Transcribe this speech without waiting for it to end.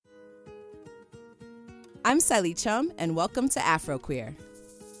I'm Sally Chum, and welcome to Afroqueer.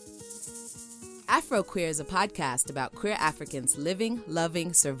 Afroqueer is a podcast about queer Africans living,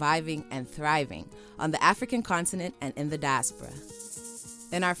 loving, surviving, and thriving on the African continent and in the diaspora.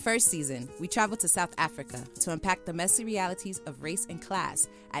 In our first season, we traveled to South Africa to unpack the messy realities of race and class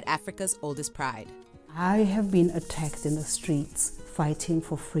at Africa's oldest pride. I have been attacked in the streets, fighting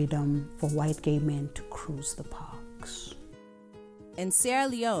for freedom for white gay men to cruise the parks. In Sierra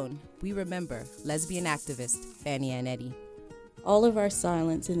Leone, we remember lesbian activist Fanny Anetti. All of our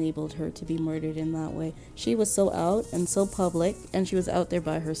silence enabled her to be murdered in that way. She was so out and so public, and she was out there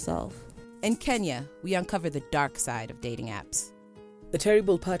by herself. In Kenya, we uncover the dark side of dating apps. The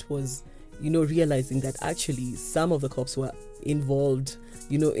terrible part was, realizing that actually some of the cops were involved,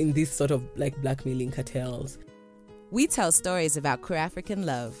 in these sort of like blackmailing cartels. We tell stories about queer African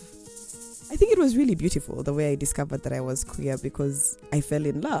love. I think it was really beautiful the way I discovered that I was queer because I fell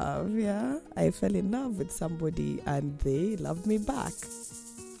in love, I fell in love with somebody and they loved me back.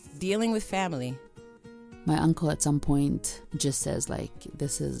 Dealing with family. My uncle at some point just says,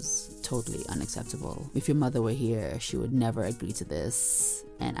 this is totally unacceptable. If your mother were here, she would never agree to this,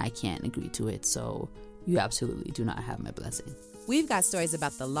 and I can't agree to it, so you absolutely do not have my blessing. We've got stories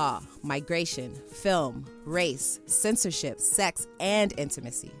about the law, migration, film, race, censorship, sex, and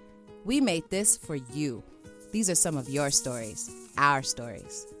intimacy. We made this for you. These are some of your stories, our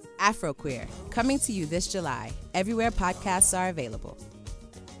stories. Afroqueer, coming to you this July, everywhere podcasts are available.